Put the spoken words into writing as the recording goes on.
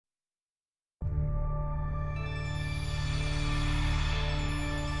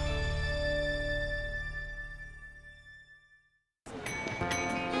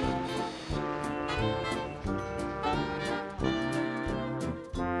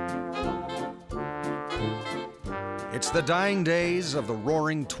It's the dying days of the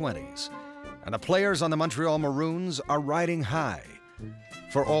Roaring '20s, and the players on the Montreal Maroons are riding high,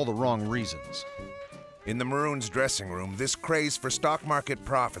 for all the wrong reasons. In the Maroons' dressing room, this craze for stock market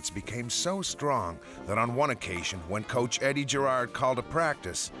profits became so strong that on one occasion, when coach Eddie Girard called a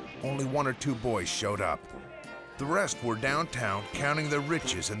practice, only 1 or 2 boys showed up. The rest were downtown counting the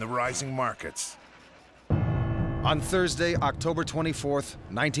riches in the rising markets. On Thursday, October 24th,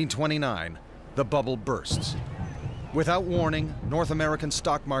 1929, the bubble bursts. Without warning, North American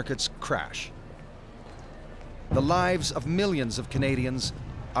stock markets crash. The lives of millions of Canadians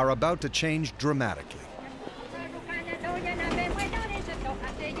are about to change dramatically.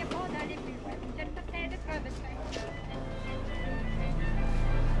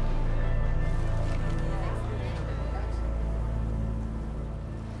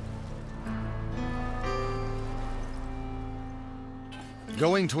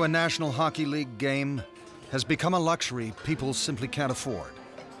 Going to a National Hockey League game has become a luxury people simply can't afford.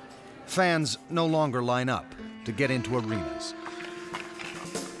 Fans no longer line up to get into arenas.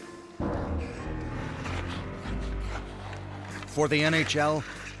 For the NHL,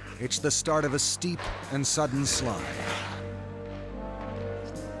 it's the start of a steep and sudden slide.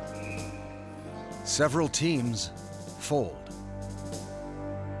 Several teams fold.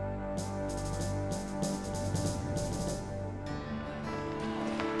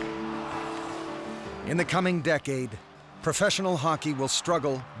 In the coming decade, professional hockey will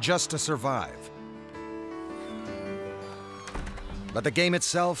struggle just to survive. But the game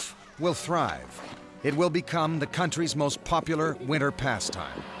itself will thrive. It will become the country's most popular winter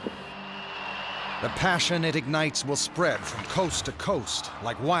pastime. The passion it ignites will spread from coast to coast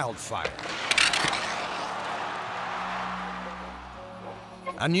like wildfire.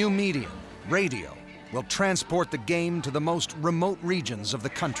 A new medium, radio, will transport the game to the most remote regions of the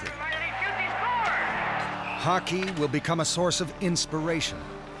country. Hockey will become a source of inspiration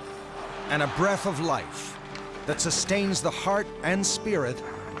and a breath of life that sustains the heart and spirit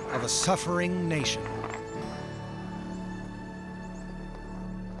of a suffering nation.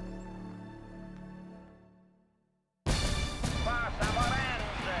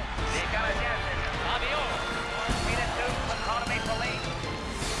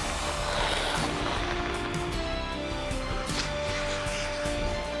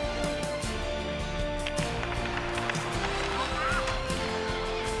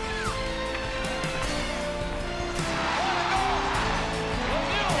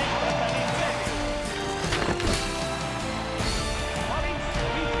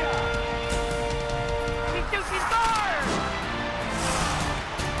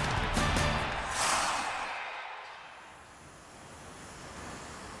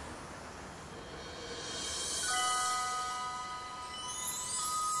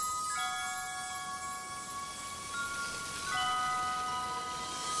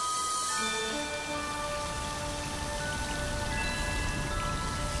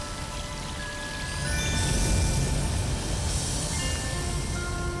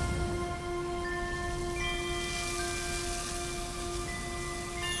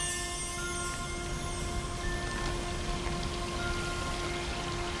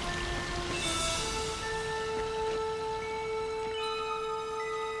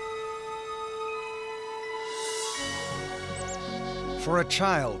 For a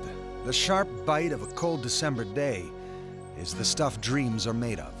child, the sharp bite of a cold December day is the stuff dreams are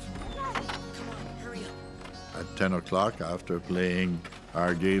made of. At 10 o'clock, after playing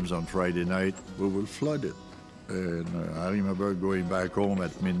our games on Friday night, we will flood it. And I remember going back home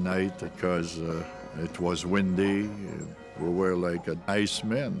at midnight because it was windy. We were like an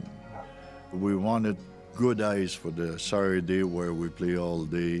iceman. We wanted good ice for the Saturday where we play all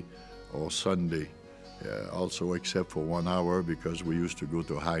day, or Sunday. Also except for 1 hour because we used to go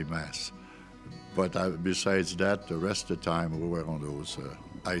to high mass. But besides that, the rest of the time we were on those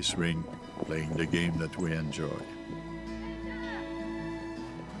ice rink playing the game that we enjoy.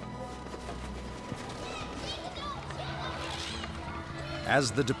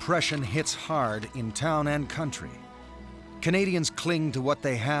 As the Depression hits hard in town and country, Canadians cling to what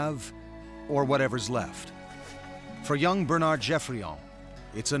they have or whatever's left. For young Bernard Geoffrion,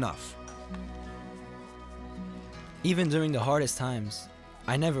 it's enough. Even during the hardest times,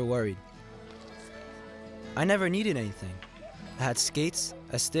 I never worried. I never needed anything. I had skates,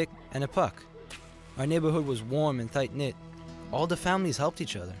 a stick, and a puck. Our neighborhood was warm and tight-knit. All the families helped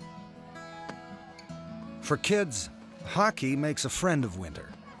each other. For kids, hockey makes a friend of winter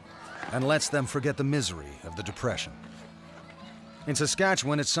and lets them forget the misery of the Depression. In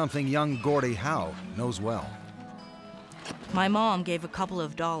Saskatchewan, it's something young Gordie Howe knows well. My mom gave a couple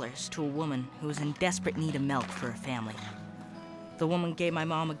of dollars to a woman who was in desperate need of milk for her family. The woman gave my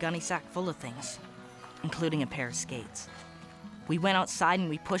mom a gunny sack full of things, including a pair of skates. We went outside and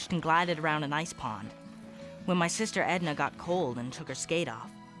we pushed and glided around an ice pond. When my sister Edna got cold and took her skate off,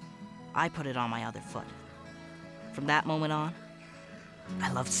 I put it on my other foot. From that moment on,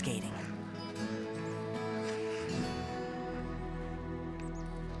 I loved skating.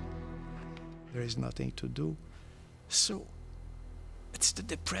 There is nothing to do. So, it's the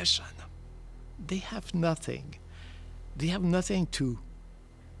depression. They have nothing. They have nothing to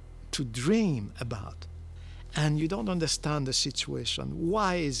dream about. And you don't understand the situation.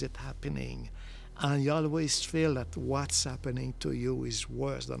 Why is it happening? And you always feel that what's happening to you is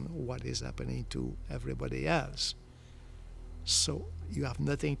worse than what is happening to everybody else. So you have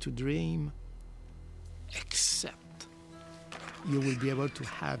nothing to dream except you will be able to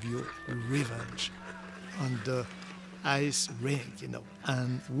have your revenge on the ice rink, you know.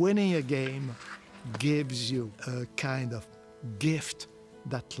 And winning a game gives you a kind of gift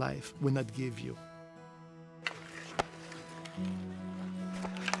that life will not give you.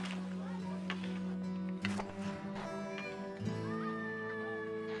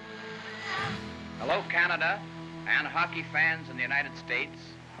 Hello, Canada, and hockey fans in the United States.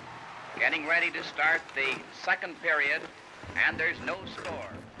 Getting ready to start the second period, and there's no score.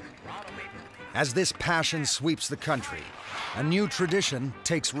 As this passion sweeps the country, a new tradition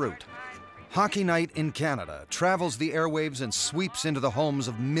takes root. Hockey Night in Canada travels the airwaves and sweeps into the homes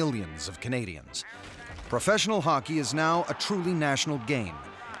of millions of Canadians. Professional hockey is now a truly national game.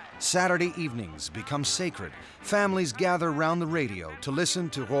 Saturday evenings become sacred. Families gather round the radio to listen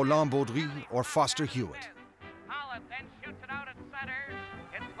to Roland Baudry or Foster Hewitt. Holland then shoots it out at center.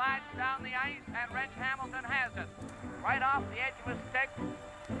 It slides down the ice, and Reg Hamilton has it. Right off the edge of his stick.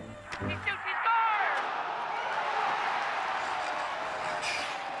 He shoots, he scores!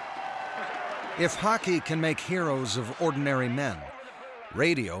 If hockey can make heroes of ordinary men,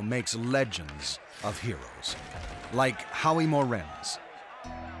 radio makes legends of heroes, like Howie Morenz.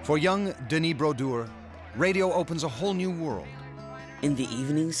 For young Denis Brodeur, radio opens a whole new world. In the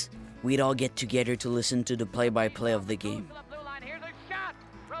evenings, we'd all get together to listen to the play-by-play of the game.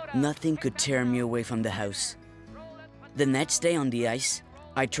 Nothing could tear me away from the house. The next day on the ice,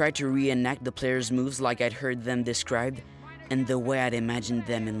 I tried to reenact the players' moves like I'd heard them described and the way I'd imagined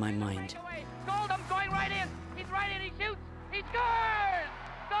them in my mind. Goldham's going right in. He's right in. He shoots. He scores.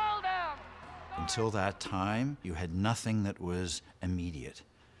 Goldham. Until that time, you had nothing that was immediate.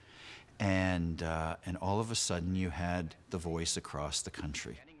 And all of a sudden, you had The Voice across the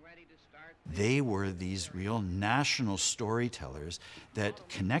country. They were these real national storytellers that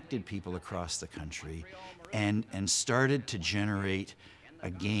connected people across the country and started to generate a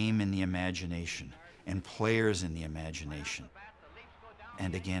game in the imagination and players in the imagination.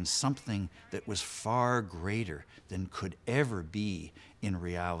 And again, something that was far greater than could ever be in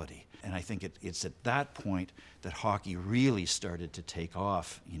reality. And I think it's at that point that hockey really started to take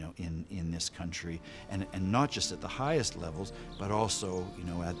off, you know, in this country, and not just at the highest levels, but also, you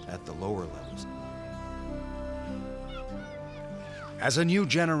know, at the lower levels. As a new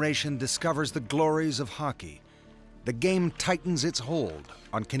generation discovers the glories of hockey, the game tightens its hold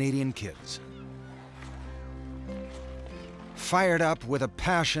on Canadian kids. Fired up with a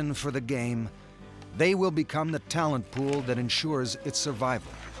passion for the game, they will become the talent pool that ensures its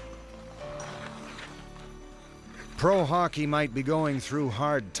survival. Pro hockey might be going through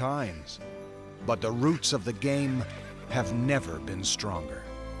hard times, but the roots of the game have never been stronger.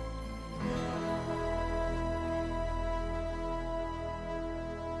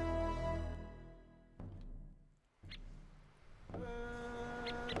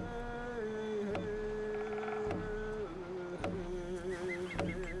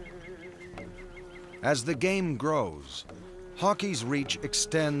 As the game grows, hockey's reach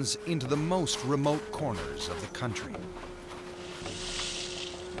extends into the most remote corners of the country.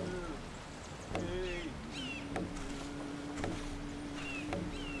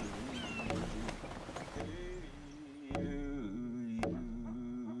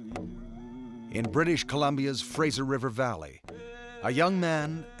 In British Columbia's Fraser River Valley, a young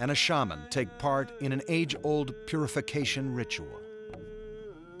man and a shaman take part in an age-old purification ritual.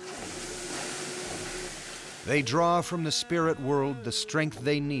 They draw from the spirit world the strength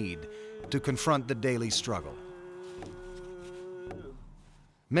they need to confront the daily struggle.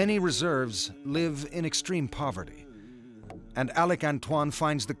 Many reserves live in extreme poverty, and Alec Antoine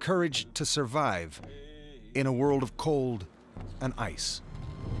finds the courage to survive in a world of cold and ice.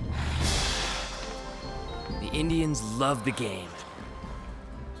 The Indians love the game.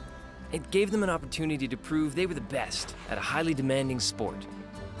 It gave them an opportunity to prove they were the best at a highly demanding sport.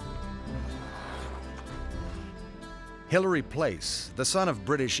 Hilary Place, the son of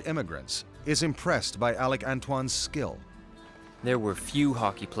British immigrants, is impressed by Alec Antoine's skill. There were few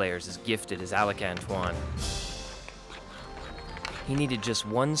hockey players as gifted as Alec Antoine. He needed just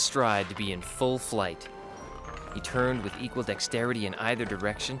one stride to be in full flight. He turned with equal dexterity in either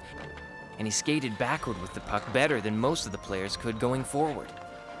direction, and he skated backward with the puck better than most of the players could going forward.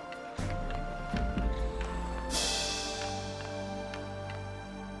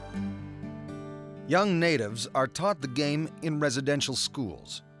 Young natives are taught the game in residential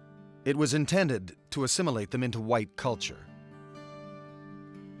schools. It was intended to assimilate them into white culture.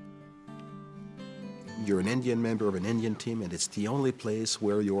 You're an Indian member of an Indian team, and it's the only place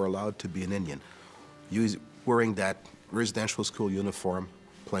where you're allowed to be an Indian. Wearing that residential school uniform,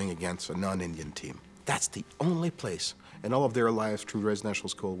 playing against a non-Indian team. That's the only place in all of their lives through residential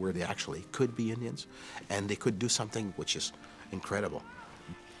school where they actually could be Indians, and they could do something which is incredible.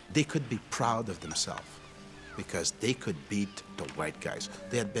 They could be proud of themselves because they could beat the white guys.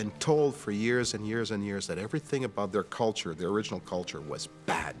 They had been told for years and years and years that everything about their culture, their original culture, was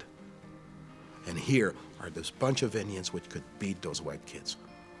bad. And here are this bunch of Indians which could beat those white kids.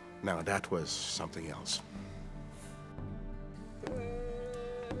 Now that was something else.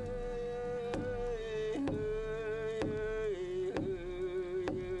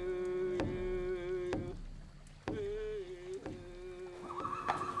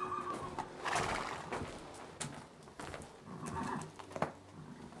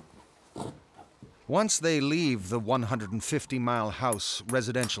 Once they leave the 150-mile house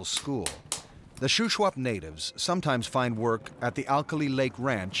residential school, the Shuswap natives sometimes find work at the Alkali Lake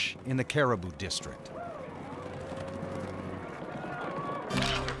Ranch in the Caribou District.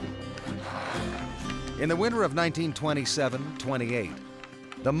 In the winter of 1927-28,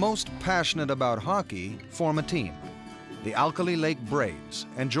 the most passionate about hockey form a team, the Alkali Lake Braves,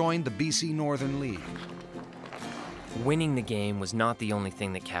 and join the BC Northern League. Winning the game was not the only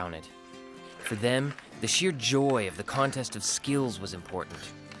thing that counted. For them, the sheer joy of the contest of skills was important.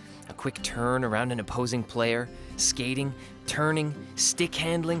 A quick turn around an opposing player, skating, turning, stick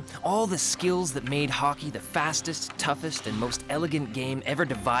handling, all the skills that made hockey the fastest, toughest, and most elegant game ever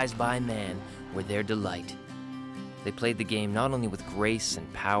devised by man were their delight. They played the game not only with grace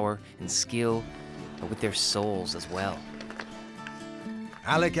and power and skill, but with their souls as well.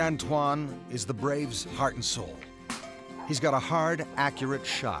 Alec Antoine is the Braves' heart and soul. He's got a hard, accurate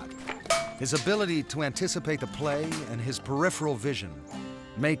shot. His ability to anticipate the play and his peripheral vision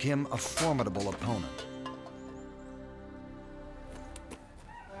make him a formidable opponent.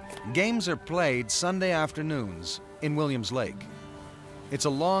 Games are played Sunday afternoons in Williams Lake. It's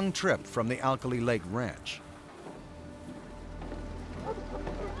a long trip from the Alkali Lake Ranch.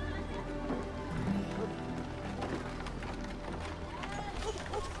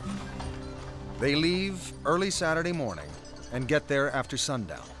 They leave early Saturday morning and get there after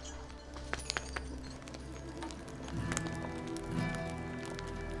sundown.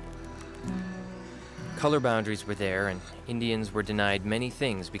 Color boundaries were there, and Indians were denied many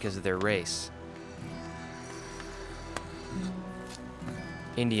things because of their race.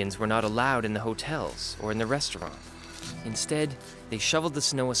 Indians were not allowed in the hotels or in the restaurant. Instead, they shoveled the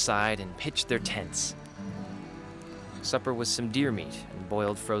snow aside and pitched their tents. Supper was some deer meat and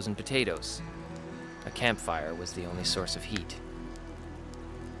boiled frozen potatoes. A campfire was the only source of heat.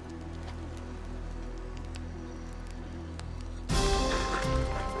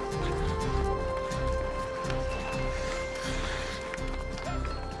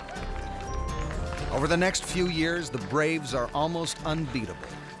 Over the next few years, the Braves are almost unbeatable.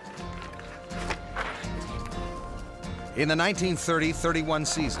 In the 1930-31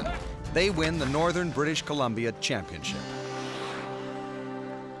 season, they win the Northern British Columbia Championship.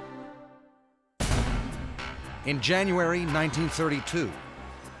 In January 1932,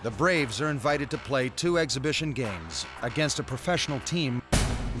 the Braves are invited to play 2 exhibition games against a professional team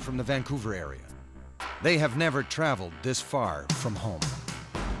from the Vancouver area. They have never traveled this far from home.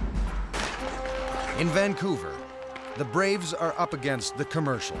 In Vancouver, the Braves are up against the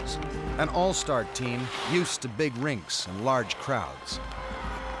Commercials, an all-star team used to big rinks and large crowds.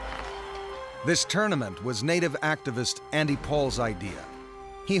 This tournament was native activist Andy Paul's idea.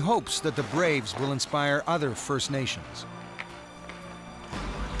 He hopes that the Braves will inspire other First Nations.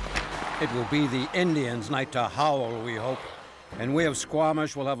 It will be the Indians' night to howl, we hope, and we of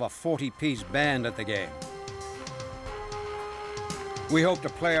Squamish will have a 40-piece band at the game. We hope to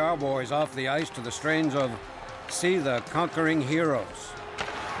play our boys off the ice to the strains of See the Conquering Heroes.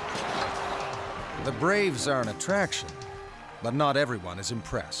 The Braves are an attraction, but not everyone is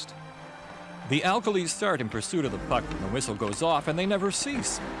impressed. The Alkalis start in pursuit of the puck when the whistle goes off, and they never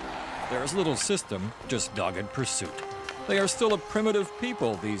cease. There is little system, just dogged pursuit. They are still a primitive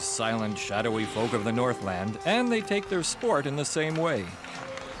people, these silent, shadowy folk of the Northland, and they take their sport in the same way.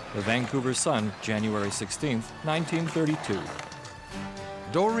 The Vancouver Sun, January 16, 1932.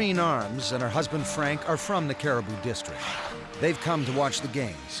 Doreen Arms and her husband Frank are from the Caribou District. They've come to watch the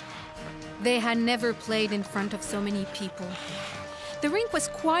games. They had never played in front of so many people. The rink was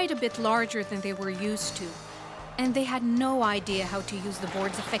quite a bit larger than they were used to, and they had no idea how to use the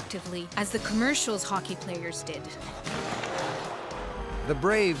boards effectively, as the commercials hockey players did. The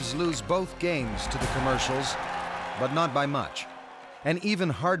Braves lose both games to the commercials, but not by much. And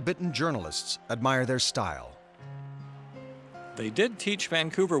even hard-bitten journalists admire their style. They did teach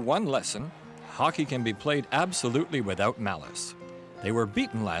Vancouver one lesson. Hockey can be played absolutely without malice. They were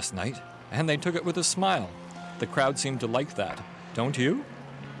beaten last night, and they took it with a smile. The crowd seemed to like that. Don't you?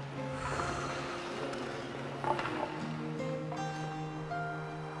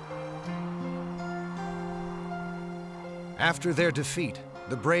 After their defeat,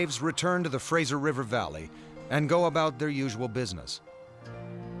 the Braves return to the Fraser River Valley and go about their usual business.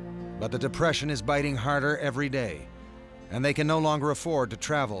 But the depression is biting harder every day, and they can no longer afford to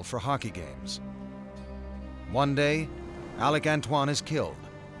travel for hockey games. One day, Alec Antoine is killed.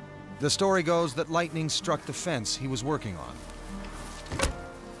 The story goes that lightning struck the fence he was working on.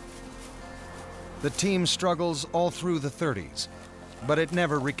 The team struggles all through the 30s, but it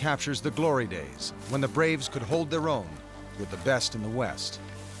never recaptures the glory days when the Braves could hold their own with the best in the West.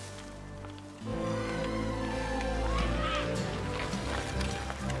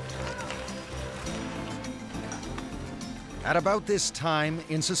 At about this time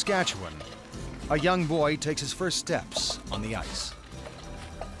in Saskatchewan, a young boy takes his first steps on the ice.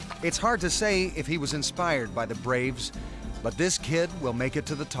 It's hard to say if he was inspired by the Braves, but this kid will make it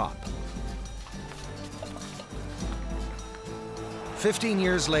to the top. 15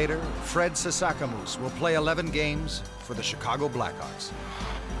 years later, Fred Sasakamoose will play 11 games for the Chicago Blackhawks.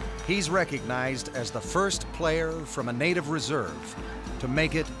 He's recognized as the first player from a native reserve to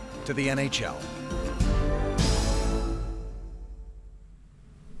make it to the NHL.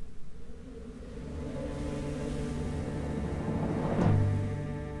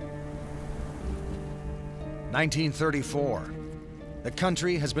 (1934). The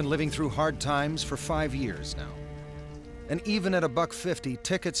country has been living through hard times for 5 years now. And even at $1.50,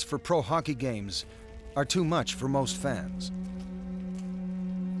 tickets for pro hockey games are too much for most fans.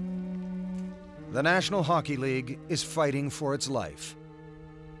 The National Hockey League is fighting for its life.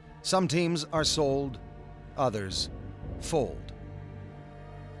 Some teams are sold, others fold.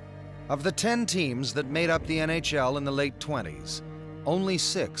 Of the 10 teams that made up the NHL in the late 20s, only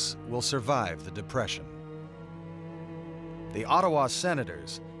 6 will survive the Depression. The Ottawa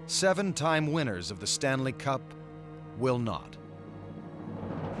Senators, 7-time winners of the Stanley Cup, will not.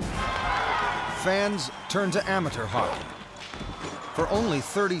 Fans turn to amateur hockey. For only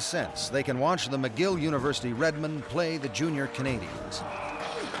 30 cents, they can watch the McGill University Redmen play the Junior Canadians.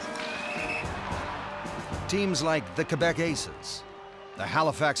 Teams like the Quebec Aces, the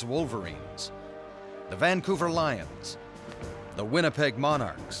Halifax Wolverines, the Vancouver Lions, the Winnipeg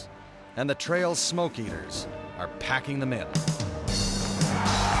Monarchs, and the Trail Smoke Eaters are packing them in.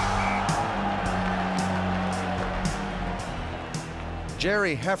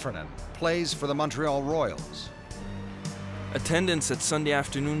 Jerry Heffernan plays for the Montreal Royals. Attendance at Sunday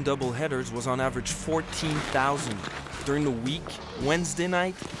afternoon doubleheaders was on average 14,000. During the week, Wednesday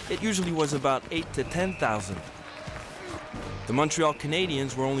night, it usually was about 8,000 to 10,000. The Montreal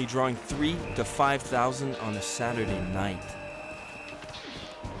Canadiens were only drawing 3,000 to 5,000 on a Saturday night.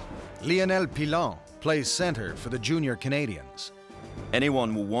 Lionel Pilon plays center for the Junior Canadians.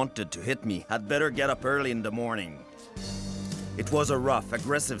 Anyone who wanted to hit me had better get up early in the morning. It was a rough,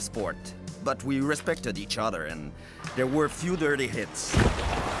 aggressive sport, but we respected each other and there were few dirty hits.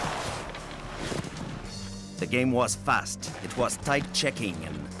 The game was fast, it was tight checking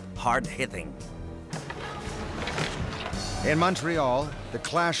and hard hitting. In Montreal, the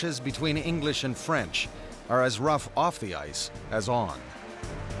clashes between English and French are as rough off the ice as on.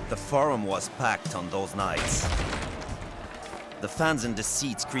 The forum was packed on those nights. The fans in the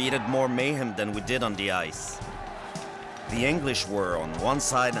seats created more mayhem than we did on the ice. The English were on one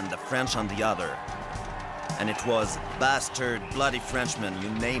side and the French on the other. And it was bastard, bloody Frenchmen, you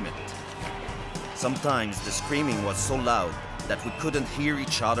name it. Sometimes the screaming was so loud that we couldn't hear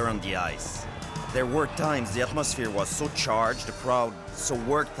each other on the ice. There were times the atmosphere was so charged, the crowd so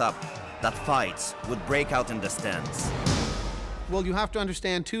worked up, that fights would break out in the stands. Well, you have to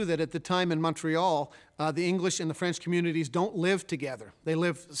understand, too, that at the time in Montreal, the English and the French communities don't live together. They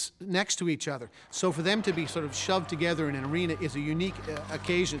live next to each other. So for them to be sort of shoved together in an arena is a unique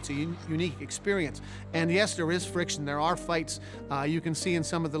occasion. It's a unique experience. And yes, there is friction. There are fights. You can see in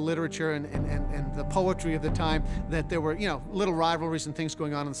some of the literature and the poetry of the time that there were, little rivalries and things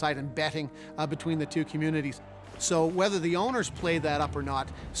going on inside and betting between the two communities. So whether the owners played that up or not,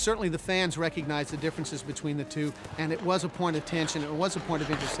 certainly the fans recognized the differences between the two, and it was a point of tension, it was a point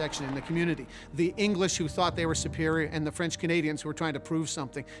of intersection in the community. The English who thought they were superior and the French Canadians who were trying to prove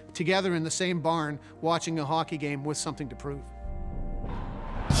something, together in the same barn, watching a hockey game with something to prove.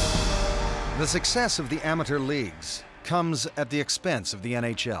 The success of the amateur leagues comes at the expense of the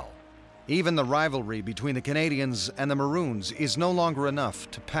NHL. Even the rivalry between the Canadians and the Maroons is no longer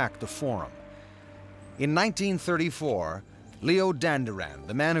enough to pack the Forum. In 1934, Leo Danderan,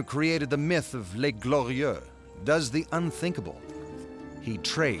 the man who created the myth of Les Glorieux, does the unthinkable. He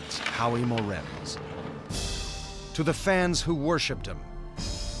trades Howie Morenz. To the fans who worshipped him,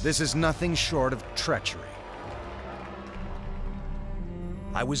 this is nothing short of treachery.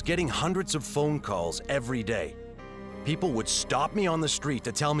 I was getting hundreds of phone calls every day. People would stop me on the street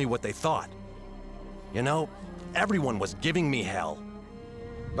to tell me what they thought. Everyone was giving me hell.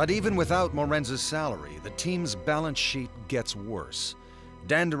 But even without Morenz's salary, the team's balance sheet gets worse.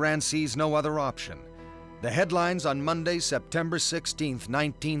 Danderan sees no other option. The headlines on Monday, September 16th,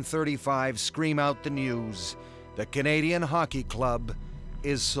 1935 scream out the news: the Canadian Hockey Club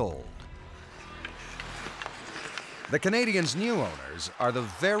is sold. The Canadians' new owners are the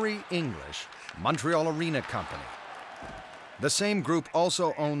very English Montreal Arena Company. The same group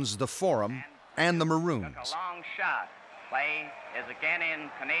also owns the Forum and the Maroons. A long shot. Play is again in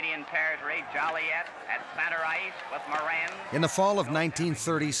Canadian territory. Joliet at center ice with Morenz. In the fall of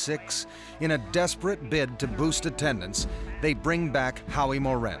 1936, in a desperate bid to boost attendance, they bring back Howie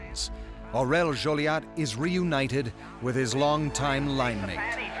Morenz. Aurel Joliat is reunited with his longtime line mate.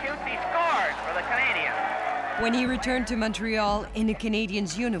 He shoots, he scores for the Canadians. When he returned to Montreal in a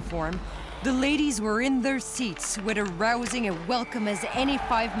Canadian's uniform, the ladies were in their seats with a rousing and welcome as any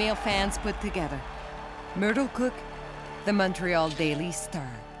 5 male fans put together. Myrtle Cook, the Montreal Daily Star.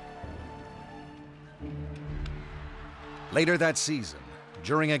 Later that season,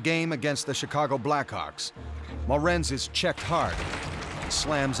 during a game against the Chicago Blackhawks, Morenz is checked hard and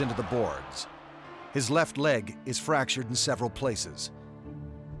slams into the boards. His left leg is fractured in several places.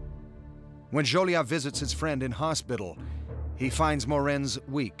 When Joliat visits his friend in hospital, he finds Morenz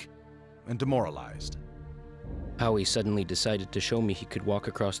weak and demoralized. Howie suddenly decided to show me he could walk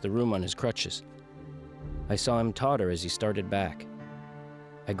across the room on his crutches. I saw him totter as he started back.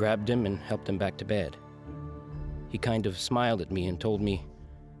 I grabbed him and helped him back to bed. He kind of smiled at me and told me,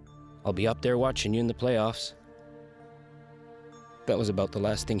 "I'll be up there watching you in the playoffs." That was about the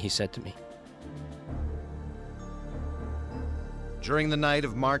last thing he said to me. During the night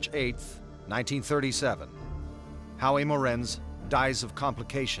of March 8th, 1937, Howie Morenz dies of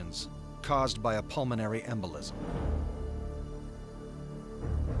complications caused by a pulmonary embolism.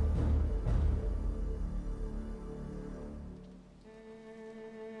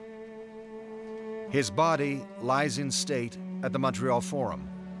 His body lies in state at the Montreal Forum.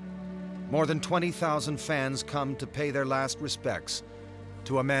 More than 20,000 fans come to pay their last respects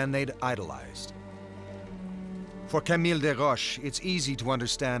to a man they'd idolized. For Camille Desroches, it's easy to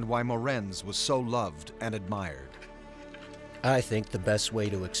understand why Morenz was so loved and admired. I think the best way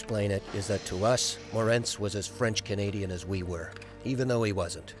to explain it is that to us, Morenz was as French-Canadian as we were, even though he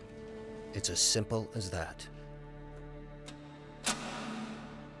wasn't. It's as simple as that.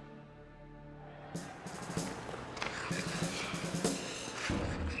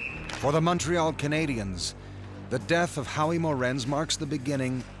 For the Montreal Canadiens, the death of Howie Morenz marks the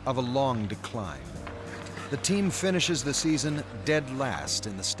beginning of a long decline. The team finishes the season dead last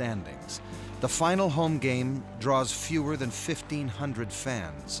in the standings. The final home game draws fewer than 1,500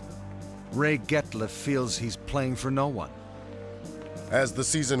 fans. Ray Gettler feels he's playing for no one. As the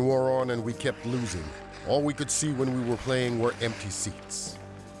season wore on and we kept losing, all we could see when we were playing were empty seats.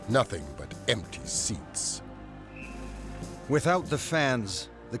 Nothing but empty seats. Without the fans,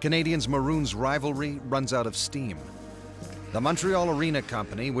 the Canadiens-Maroons rivalry runs out of steam. The Montreal Arena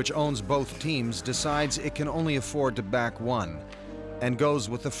Company, which owns both teams, decides it can only afford to back one and goes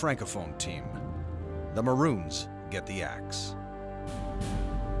with the Francophone team. The Maroons get the axe.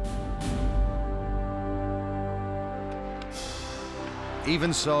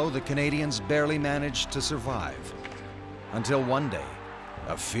 Even so, the Canadians barely managed to survive until one day,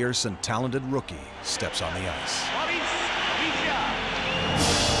 a fierce and talented rookie steps on the ice.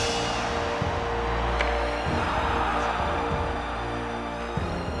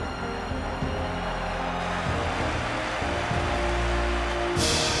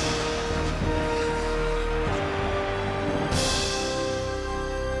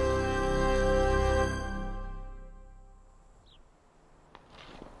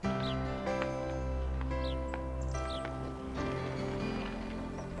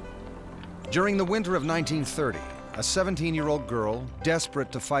 During the winter of 1930, a 17-year-old girl,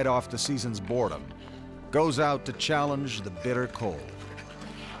 desperate to fight off the season's boredom, goes out to challenge the bitter cold.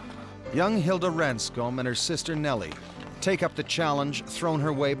 Young Hilda Ranscombe and her sister Nellie take up the challenge thrown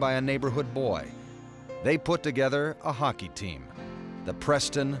her way by a neighborhood boy. They put together a hockey team, the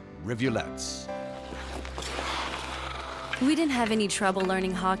Preston Rivulets. We didn't have any trouble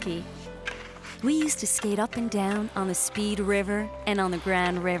learning hockey. We used to skate up and down on the Speed River and on the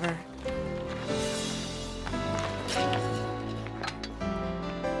Grand River.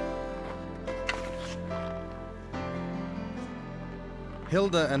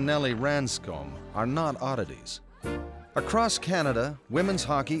 Hilda and Nellie Ranscombe are not oddities. Across Canada, women's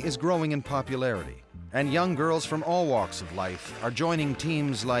hockey is growing in popularity, and young girls from all walks of life are joining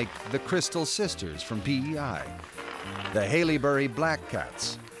teams like the Crystal Sisters from PEI, the Haileybury Black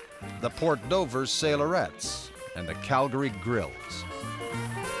Cats, the Port Dover Sailorettes, and the Calgary Grills.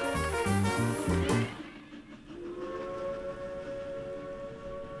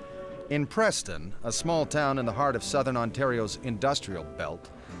 In Preston, a small town in the heart of southern Ontario's industrial belt,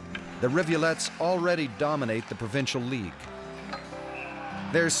 the Rivulets already dominate the provincial league.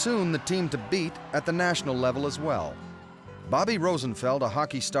 They're soon the team to beat at the national level as well. Bobby Rosenfeld, a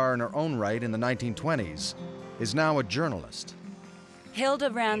hockey star in her own right in the 1920s, is now a journalist. Hilda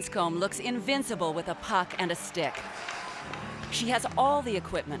Ranscombe looks invincible with a puck and a stick. She has all the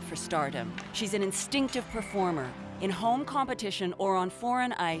equipment for stardom. She's an instinctive performer. In home competition or on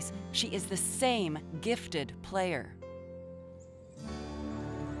foreign ice, she is the same gifted player.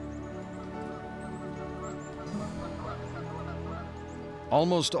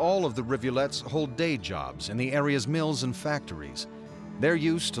 Almost all of the Rivulets hold day jobs in the area's mills and factories. They're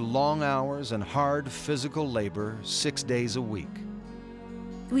used to long hours and hard physical labor 6 days a week.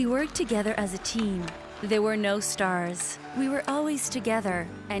 We worked together as a team. There were no stars. We were always together,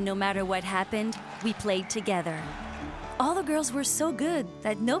 and no matter what happened, we played together. All the girls were so good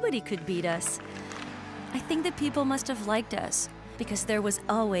that nobody could beat us. I think the people must have liked us, because there was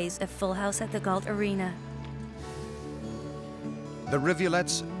always a full house at the Galt Arena. The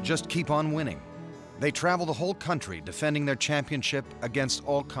Rivulets just keep on winning. They travel the whole country defending their championship against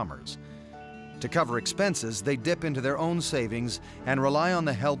all comers. To cover expenses, they dip into their own savings and rely on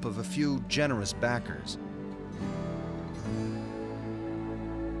the help of a few generous backers.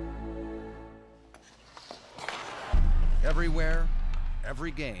 Everywhere,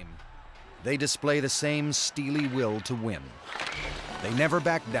 every game, they display the same steely will to win. They never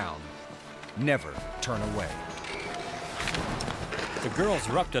back down, never turn away. The girls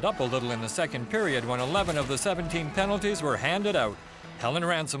roughed it up a little in the second period when 11 of the 17 penalties were handed out. Helen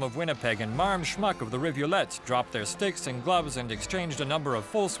Ransom of Winnipeg and Marm Schmuck of the Rivulets dropped their sticks and gloves and exchanged a number of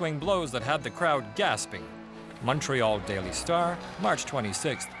full-swing blows that had the crowd gasping. Montreal Daily Star, March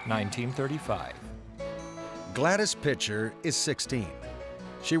 26, 1935. Gladys Pitcher is 16.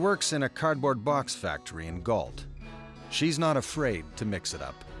 She works in a cardboard box factory in Galt. She's not afraid to mix it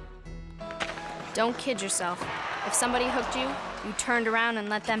up. Don't kid yourself. If somebody hooked you, you turned around and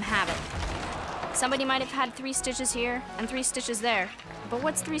let them have it. Somebody might have had 3 stitches here and 3 stitches there, but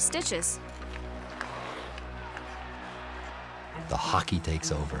what's 3 stitches? The hockey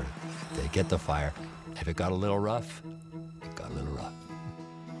takes over. They get the fire. If it got a little rough, it got a little rough.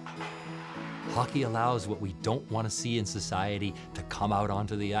 Hockey allows what we don't want to see in society to come out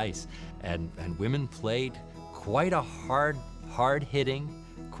onto the ice. And women played quite a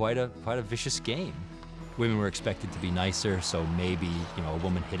hard-hitting, quite a vicious game. Women were expected to be nicer, so maybe, a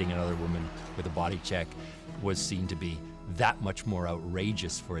woman hitting another woman with a body check was seen to be that much more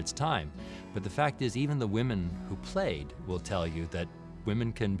outrageous for its time. But the fact is, even the women who played will tell you that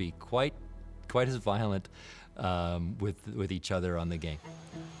women can be quite as violent with each other on the game.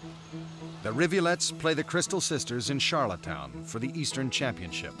 The Rivulets play the Crystal Sisters in Charlottetown for the Eastern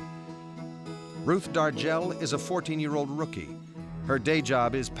Championship. Ruth Dargell is a 14-year-old rookie. Her day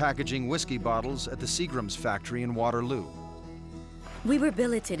job is packaging whiskey bottles at the Seagram's factory in Waterloo. We were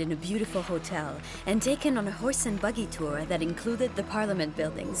billeted in a beautiful hotel and taken on a horse and buggy tour that included the Parliament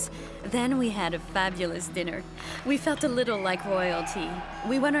buildings. Then we had a fabulous dinner. We felt a little like royalty.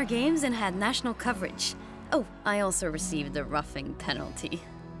 We won our games and had national coverage. Oh, I also received a roughing penalty.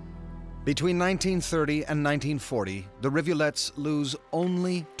 Between 1930 and 1940, the Rivulets lose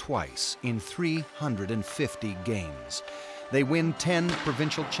only twice in 350 games. They win 10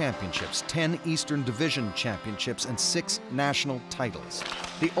 provincial championships, 10 Eastern Division championships, and 6 national titles.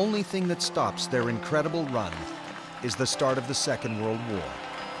 The only thing that stops their incredible run is the start of the Second World War.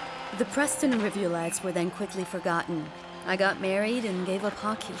 The Preston Rivulets were then quickly forgotten. I got married and gave up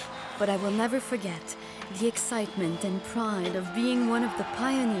hockey, but I will never forget the excitement and pride of being one of the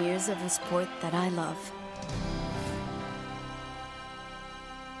pioneers of the sport that I love.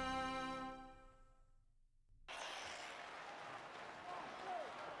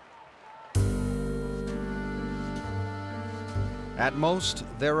 At most,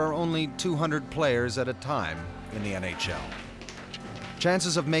 there are only 200 players at a time in the NHL.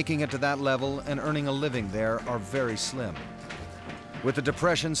 Chances of making it to that level and earning a living there are very slim. With the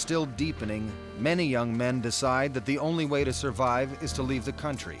Depression still deepening, many young men decide that the only way to survive is to leave the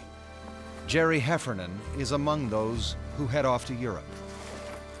country. Jerry Heffernan is among those who head off to Europe.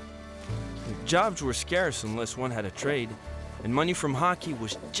 Jobs were scarce unless one had a trade, and money from hockey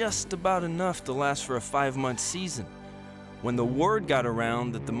was just about enough to last for a 5-month season. When the word got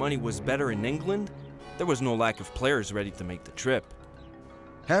around that the money was better in England, there was no lack of players ready to make the trip.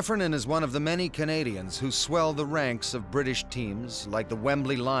 Heffernan is one of the many Canadians who swell the ranks of British teams like the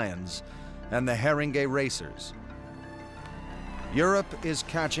Wembley Lions and the Haringey Racers. Europe is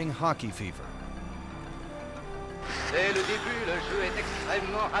catching hockey fever. Dès le début, le jeu est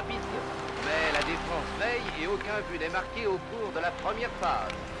extrêmement rapide. Mais la défense veille et aucun but n'est marqué au cours de la première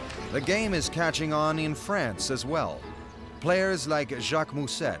phase. The game is catching on in France as well. Players like Jacques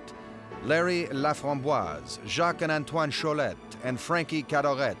Mousset, Larry Laframboise, Jacques and Antoine Cholette, and Frankie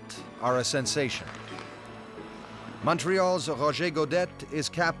Cadorette are a sensation. Montreal's Roger Godet is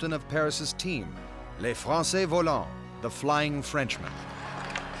captain of Paris's team, Les Français Volants, the Flying Frenchmen.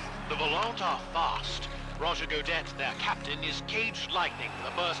 The Volants are fast. Roger Godet, their captain, is caged lightning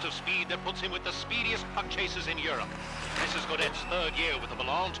with a burst of speed that puts him with the speediest puck chasers in Europe. This is Godet's 3rd year with the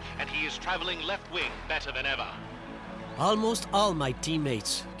Volants, and he is traveling left wing better than ever. Almost all my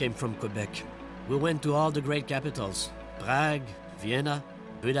teammates came from Quebec. We went to all the great capitals: Prague, Vienna,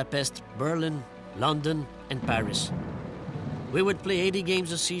 Budapest, Berlin, London, and Paris. We would play 80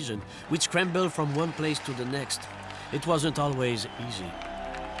 games a season. We'd scramble from one place to the next. It wasn't always easy.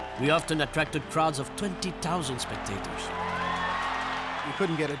 We often attracted crowds of 20,000 spectators. You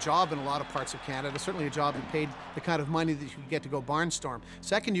couldn't get a job in a lot of parts of Canada, certainly a job that paid the kind of money that you could get to go barnstorm.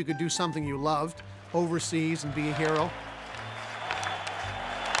 Second, you could do something you loved overseas and be a hero.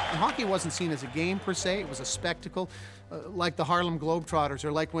 And hockey wasn't seen as a game per se, it was a spectacle, like the Harlem Globetrotters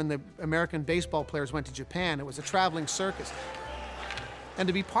or like when the American baseball players went to Japan. It was a traveling circus. And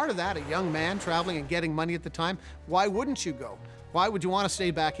to be part of that, a young man traveling and getting money at the time, why wouldn't you go? Why would you want to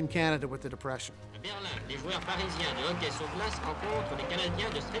stay back in Canada with the Depression? À Berlin, les joueurs parisiens de hockey sur glace rencontrent les Canadiens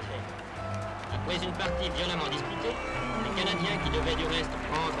de street hockey. Après une partie violemment disputée, les Canadiens qui devaient du reste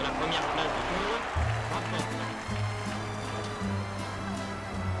prendre la première place du tournoi remportent.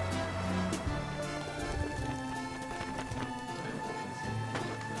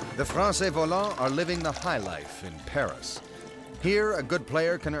 The Français Volants are living the high life in Paris. Here, a good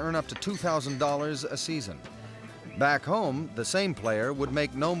player can earn up to $2,000 a season. Back home, the same player would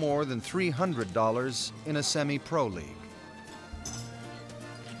make no more than $300 in a semi-pro league.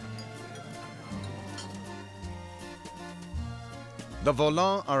 The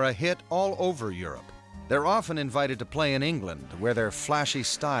Volants are a hit all over Europe. They're often invited to play in England, where their flashy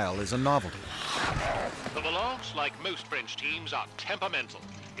style is a novelty. The Volants, like most French teams, are temperamental.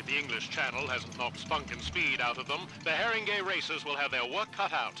 If the English Channel hasn't knocked spunk and speed out of them, the Haringey Racers will have their work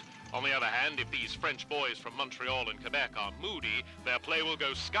cut out. On the other hand, if these French boys from Montreal and Quebec are moody, their play will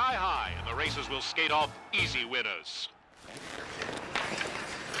go sky high and the Racers will skate off easy winners.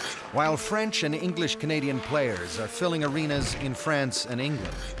 While French and English-Canadian players are filling arenas in France and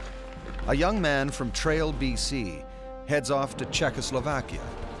England, a young man from Trail, BC, heads off to Czechoslovakia,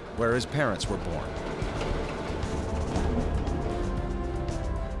 where his parents were born.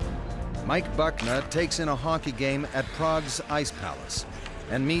 Mike Buckner takes in a hockey game at Prague's Ice Palace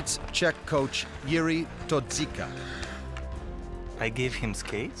and meets Czech coach Jiří Todzika. I gave him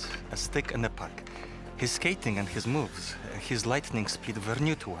skates, a stick, and a puck. His skating and his moves, his lightning speed were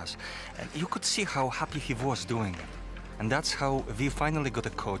new to us, and you could see how happy he was doing it. And that's how we finally got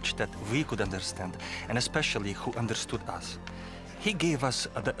a coach that we could understand, and especially who understood us. He gave us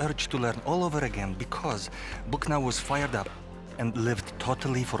the urge to learn all over again because Buckner was fired up and lived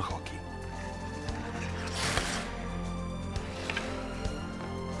totally for hockey.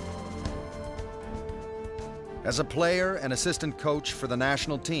 As a player and assistant coach for the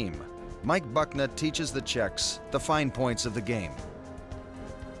national team, Mike Buckner teaches the Czechs the fine points of the game.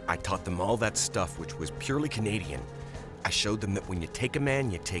 I taught them all that stuff which was purely Canadian. I showed them that when you take a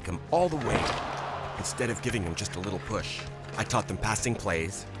man, you take him all the way, instead of giving him just a little push. I taught them passing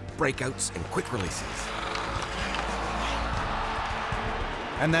plays, breakouts, and quick releases.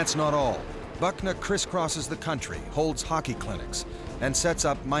 And that's not all. Buckner crisscrosses the country, holds hockey clinics, and sets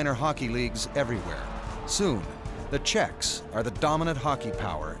up minor hockey leagues everywhere. Soon, the Czechs are the dominant hockey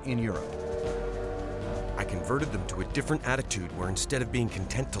power in Europe. I converted them to a different attitude where instead of being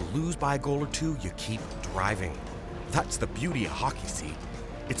content to lose by a goal or two, you keep driving. That's the beauty of hockey, see?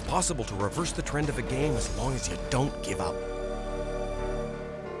 It's possible to reverse the trend of a game as long as you don't give up.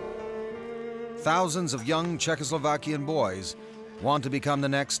 Thousands of young Czechoslovakian boys want to become the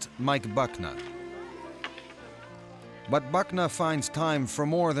next Mike Buckna. But Buckna finds time for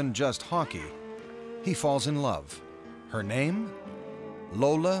more than just hockey. He falls in love. Her name?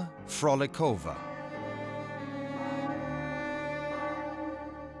 Lola Frolikova.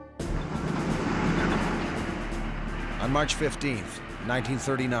 On March 15th,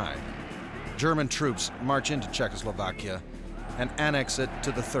 1939, German troops march into Czechoslovakia and annex it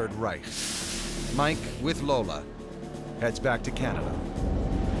to the Third Reich. Mike, with Lola, heads back to Canada.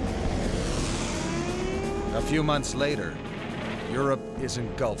 A few months later, Europe is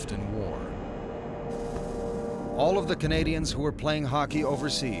engulfed in war. All of the Canadians who were playing hockey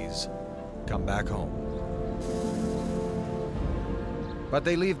overseas come back home. But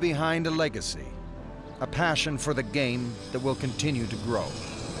they leave behind a legacy, a passion for the game that will continue to grow.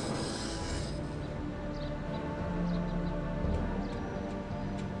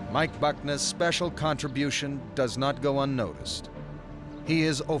 Mike Buckna's special contribution does not go unnoticed. He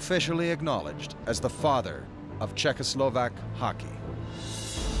is officially acknowledged as the father of Czechoslovak hockey.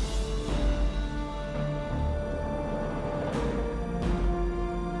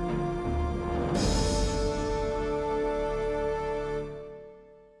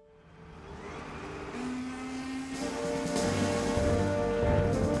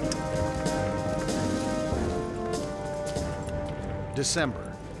 December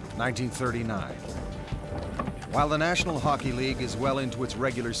 1939. While the National Hockey League is well into its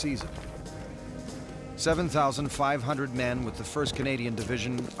regular season, 7,500 men with the 1st Canadian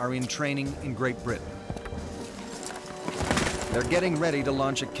Division are in training in Great Britain. They're getting ready to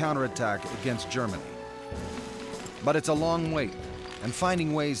launch a counterattack against Germany. But it's a long wait, and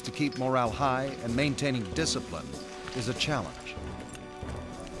finding ways to keep morale high and maintaining discipline is a challenge.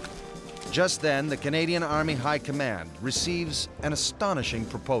 Just then, the Canadian Army High Command receives an astonishing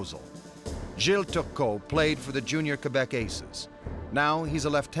proposal. Gilles Turcot played for the Junior Quebec Aces. Now he's a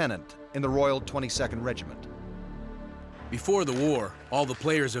lieutenant in the Royal 22nd Regiment. Before the war, all the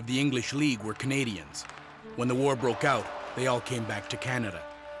players of the English League were Canadians. When the war broke out, they all came back to Canada.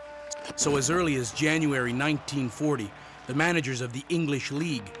 So as early as January 1940, the managers of the English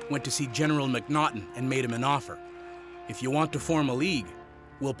League went to see General MacNaughton and made him an offer. If you want to form a league,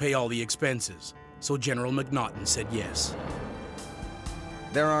 we'll pay all the expenses. So General MacNaughton said yes.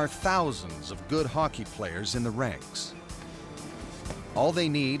 There are thousands of good hockey players in the ranks. All they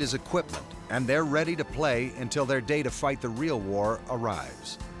need is equipment, and they're ready to play until their day to fight the real war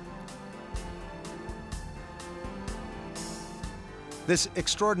arrives. This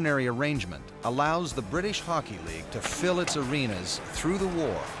extraordinary arrangement allows the British Hockey League to fill its arenas through the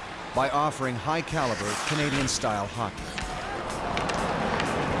war by offering high-caliber Canadian-style hockey.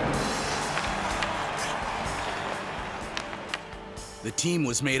 The team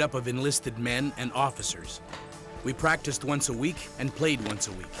was made up of enlisted men and officers. We practiced once a week and played once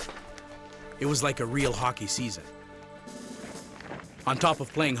a week. It was like a real hockey season. On top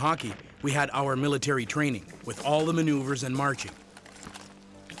of playing hockey, we had our military training with all the maneuvers and marching.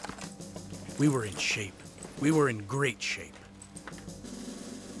 We were in shape. We were in great shape.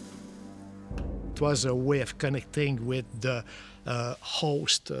 It was a way of connecting with the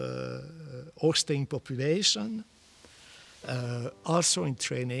hosting population. Also in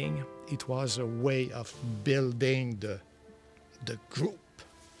training, it was a way of building the group.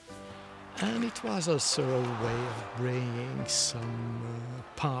 And it was also a way of bringing some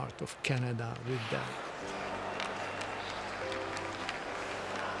part of Canada with them.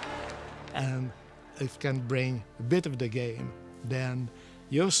 And if you can bring a bit of the game, then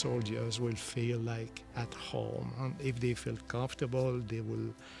your soldiers will feel like at home. And if they feel comfortable, they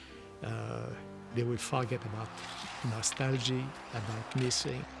will forget about nostalgia, about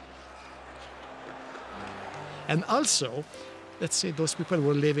missing. And also, let's say those people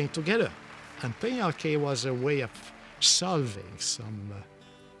were living together. And playing hockey was a way of solving some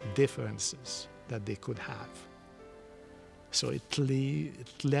differences that they could have. So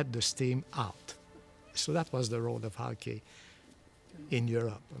it let the steam out. So that was the role of hockey in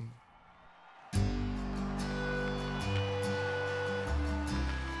Europe.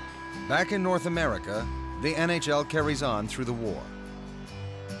 Back in North America, the NHL carries on through the war.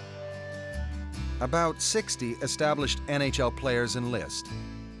 About 60 established NHL players enlist,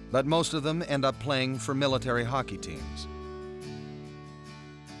 but most of them end up playing for military hockey teams.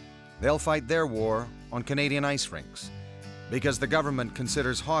 They'll fight their war on Canadian ice rinks because the government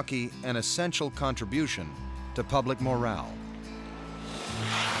considers hockey an essential contribution to public morale.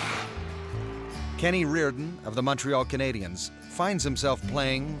 Kenny Reardon of the Montreal Canadiens finds himself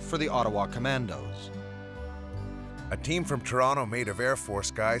playing for the Ottawa Commandos. A team from Toronto made of Air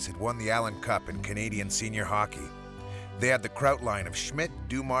Force guys had won the Allen Cup in Canadian senior hockey. They had the Kraut line of Schmidt,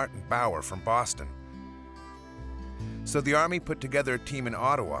 Dumart, and Bauer from Boston. So the Army put together a team in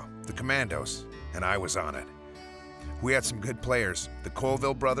Ottawa, the Commandos, and I was on it. We had some good players, the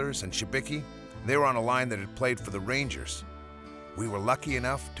Colville brothers and Shibicki. They were on a line that had played for the Rangers. We were lucky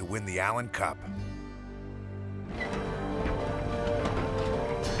enough to win the Allen Cup.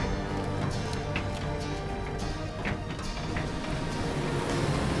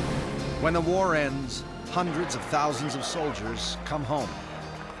 When the war ends, hundreds of thousands of soldiers come home.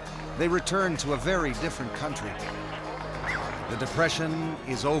 They return to a very different country. The Depression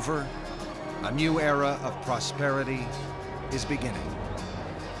is over. A new era of prosperity is beginning.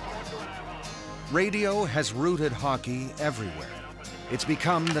 Radio has rooted hockey everywhere. It's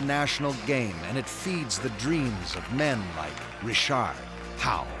become the national game, and it feeds the dreams of men like Richard,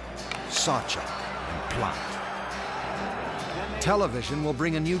 Howe, Sawchuk, and Plante. Television will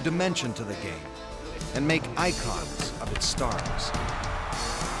bring a new dimension to the game and make icons of its stars.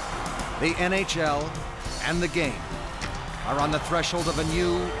 The NHL and the game are on the threshold of a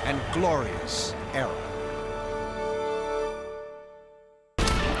new and glorious era.